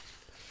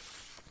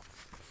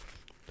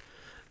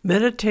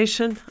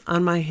Meditation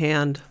on my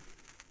hand.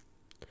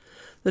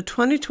 The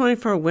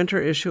 2024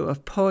 winter issue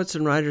of Poets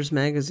and Writers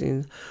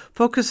magazine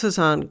focuses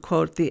on,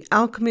 quote, the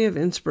alchemy of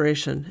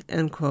inspiration,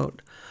 end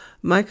quote.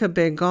 Micah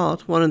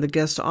Bay-Galt, one of the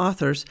guest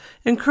authors,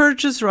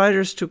 encourages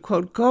writers to,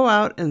 quote, go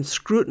out and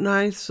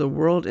scrutinize the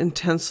world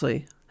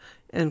intensely,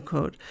 end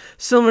quote,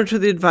 similar to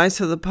the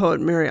advice of the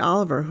poet Mary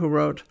Oliver, who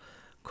wrote,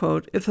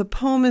 quote, if the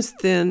poem is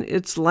thin,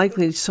 it's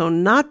likely so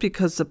not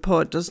because the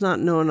poet does not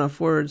know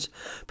enough words,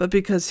 but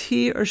because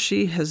he or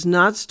she has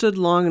not stood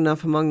long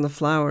enough among the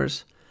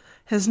flowers,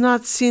 has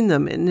not seen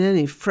them in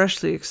any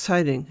freshly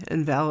exciting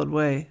and valid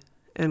way,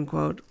 end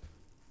quote.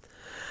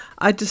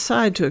 I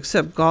decide to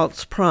accept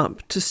Galt's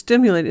prompt to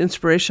stimulate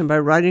inspiration by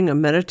writing a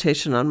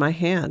meditation on my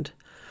hand.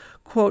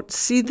 Quote,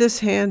 see this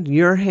hand,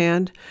 your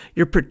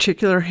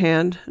particular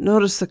hand.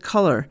 Notice the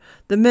color,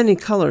 the many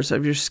colors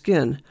of your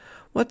skin.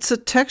 What's the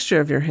texture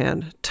of your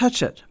hand?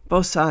 Touch it,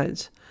 both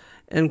sides,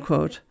 end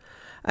quote.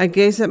 I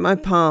gaze at my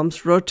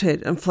palms,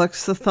 rotate, and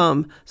flex the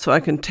thumb so I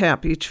can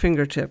tap each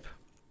fingertip.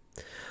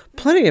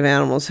 Plenty of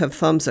animals have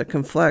thumbs that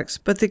can flex,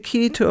 but the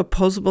key to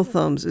opposable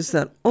thumbs is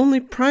that only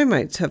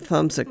primates have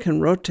thumbs that can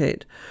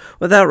rotate.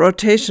 Without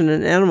rotation,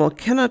 an animal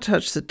cannot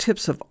touch the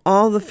tips of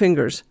all the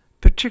fingers,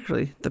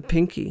 particularly the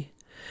pinky.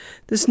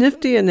 This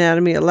nifty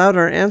anatomy allowed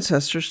our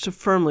ancestors to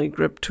firmly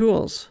grip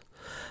tools.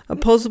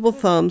 Opposable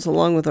thumbs,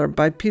 along with our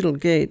bipedal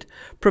gait,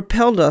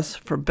 propelled us,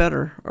 for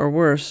better or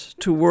worse,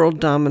 to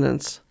world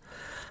dominance.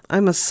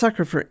 I'm a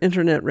sucker for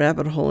internet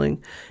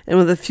rabbit-holing, and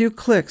with a few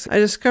clicks, I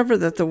discovered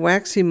that the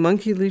waxy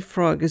monkey leaf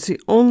frog is the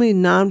only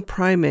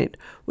non-primate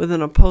with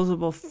an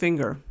opposable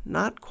finger.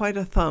 Not quite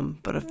a thumb,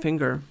 but a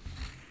finger.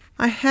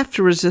 I have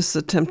to resist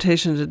the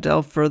temptation to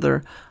delve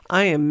further.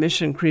 I am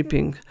mission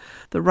creeping.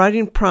 The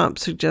writing prompt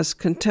suggests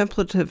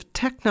contemplative,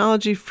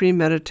 technology-free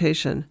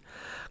meditation.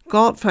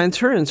 Galt finds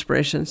her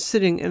inspiration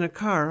sitting in a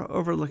car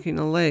overlooking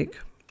a lake.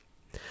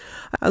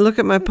 I look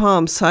at my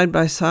palms side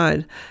by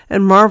side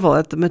and marvel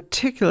at the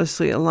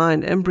meticulously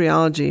aligned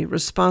embryology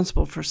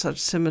responsible for such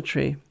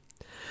symmetry.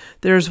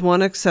 There is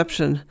one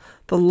exception.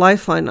 The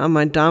lifeline on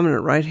my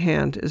dominant right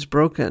hand is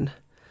broken.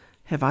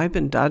 Have I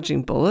been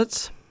dodging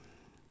bullets?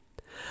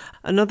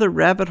 Another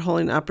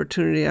rabbit-holing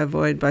opportunity I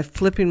avoid by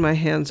flipping my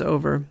hands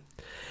over.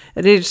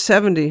 At age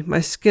 70, my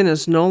skin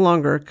is no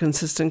longer a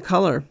consistent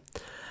color.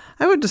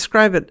 I would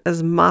describe it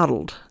as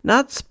mottled,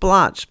 not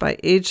splotched by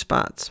age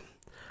spots.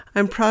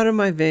 I'm proud of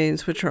my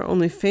veins, which are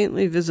only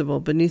faintly visible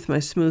beneath my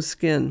smooth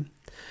skin.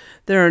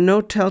 There are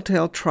no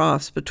telltale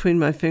troughs between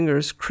my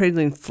fingers,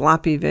 cradling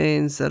floppy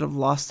veins that have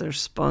lost their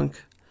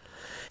spunk.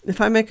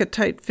 If I make a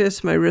tight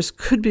fist, my wrist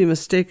could be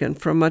mistaken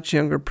for a much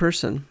younger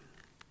person.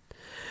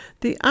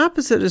 The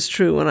opposite is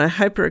true when I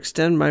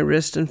hyperextend my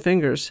wrist and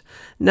fingers.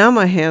 Now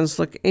my hands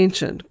look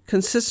ancient,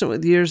 consistent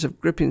with years of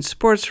gripping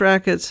sports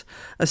rackets,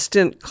 a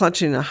stint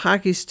clutching a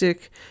hockey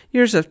stick,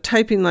 years of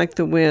typing like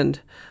the wind,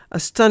 a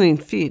stunning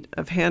feat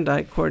of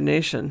hand-eye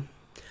coordination.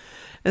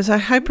 As I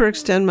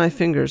hyperextend my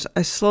fingers,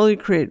 I slowly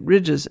create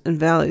ridges and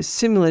valleys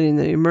simulating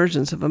the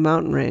emergence of a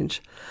mountain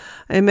range.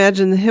 I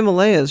imagine the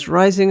Himalayas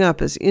rising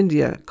up as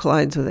India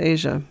collides with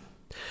Asia.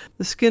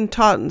 The skin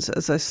tautens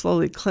as I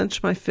slowly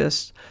clench my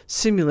fists,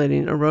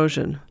 simulating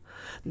erosion.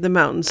 The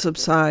mountains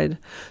subside.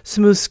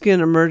 Smooth skin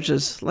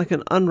emerges like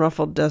an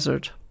unruffled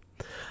desert.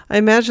 I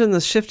imagine the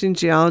shifting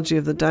geology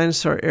of the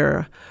dinosaur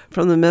era,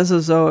 from the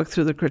Mesozoic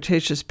through the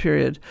Cretaceous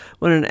period,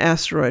 when an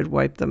asteroid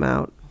wiped them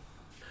out.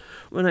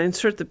 When I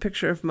insert the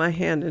picture of my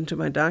hand into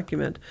my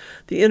document,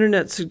 the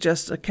internet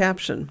suggests a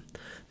caption.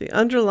 The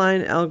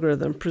underlying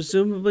algorithm,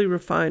 presumably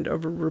refined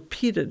over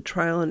repeated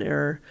trial and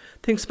error,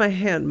 thinks my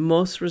hand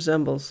most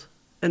resembles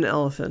an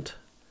elephant.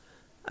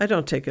 I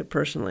don't take it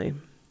personally.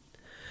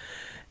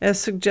 As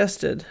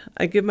suggested,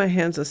 I give my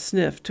hands a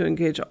sniff to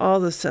engage all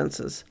the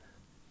senses,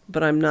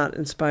 but I'm not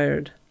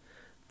inspired.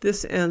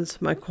 This ends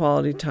my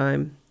quality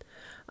time.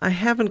 I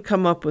haven't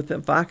come up with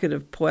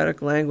evocative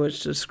poetic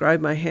language to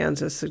describe my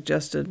hands as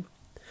suggested,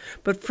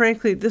 but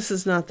frankly, this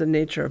is not the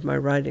nature of my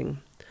writing.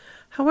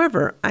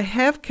 However, I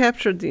have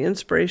captured the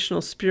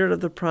inspirational spirit of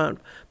the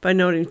prompt by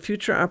noting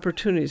future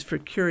opportunities for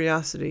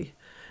curiosity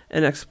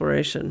and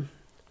exploration.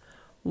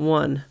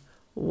 1.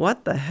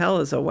 What the hell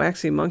is a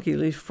waxy monkey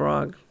leaf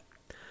frog?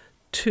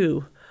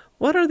 2.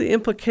 What are the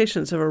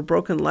implications of a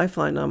broken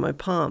lifeline on my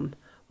palm?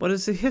 What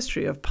is the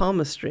history of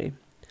palmistry?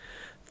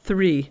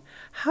 3.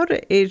 How do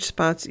age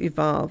spots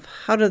evolve?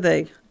 How do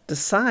they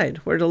decide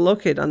where to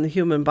locate on the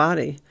human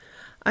body?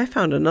 I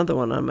found another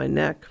one on my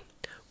neck.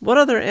 What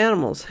other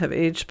animals have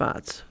age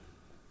spots?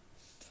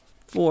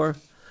 4.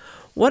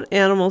 What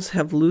animals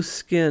have loose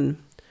skin?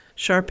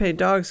 Shar-Pei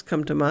dogs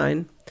come to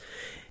mind.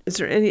 Is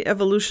there any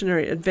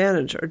evolutionary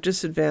advantage or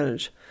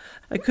disadvantage?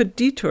 I could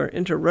detour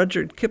into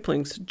Rudyard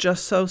Kipling's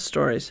Just So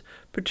stories,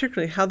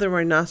 particularly how the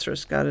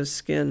rhinoceros got his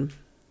skin.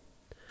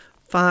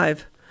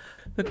 5.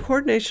 The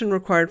coordination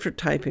required for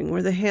typing,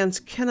 where the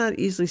hands cannot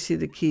easily see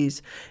the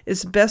keys,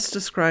 is best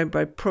described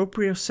by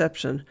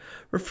proprioception,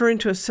 referring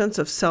to a sense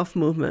of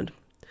self-movement.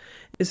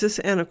 Is this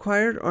an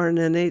acquired or an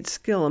innate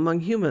skill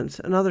among humans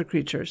and other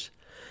creatures?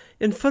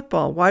 In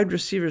football, wide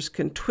receivers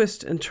can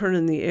twist and turn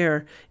in the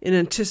air in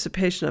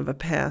anticipation of a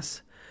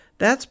pass.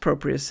 That's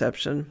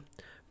proprioception.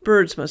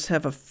 Birds must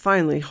have a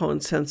finely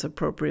honed sense of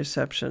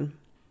proprioception.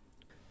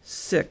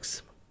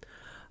 6.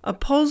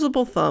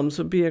 Opposable thumbs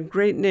would be a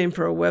great name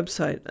for a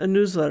website, a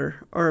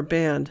newsletter, or a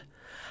band.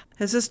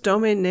 Has this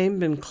domain name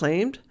been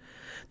claimed?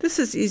 This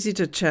is easy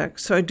to check,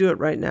 so I do it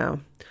right now.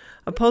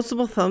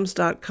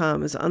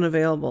 OpposableThumbs.com is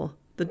unavailable.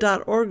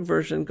 The .org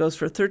version goes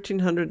for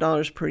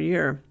 $1,300 per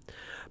year.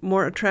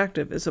 More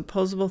attractive is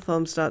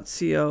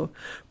OpposableThumbs.co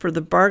for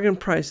the bargain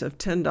price of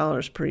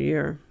 $10 per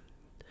year.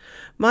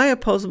 My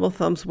Opposable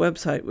Thumbs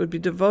website would be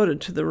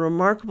devoted to the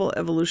remarkable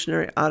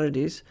evolutionary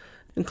oddities,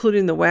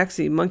 including the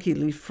waxy monkey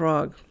leaf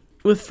frog,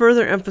 with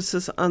further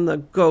emphasis on the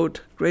GOAT,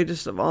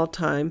 greatest of all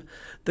time,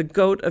 the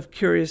GOAT of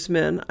curious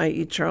men,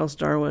 i.e. Charles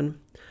Darwin.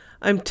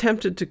 I'm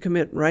tempted to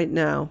commit right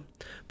now,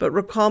 but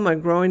recall my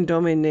growing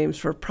domain names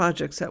for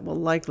projects that will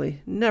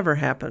likely never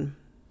happen.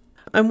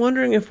 I'm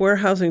wondering if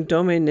warehousing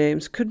domain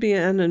names could be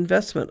an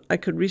investment I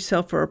could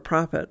resell for a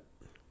profit.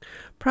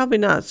 Probably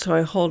not, so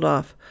I hold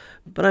off,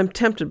 but I'm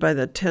tempted by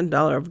the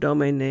 $10 of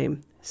domain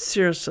name.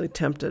 Seriously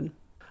tempted.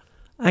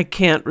 I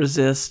can't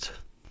resist.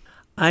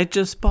 I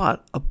just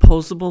bought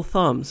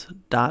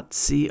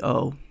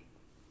OpposableThumbs.co.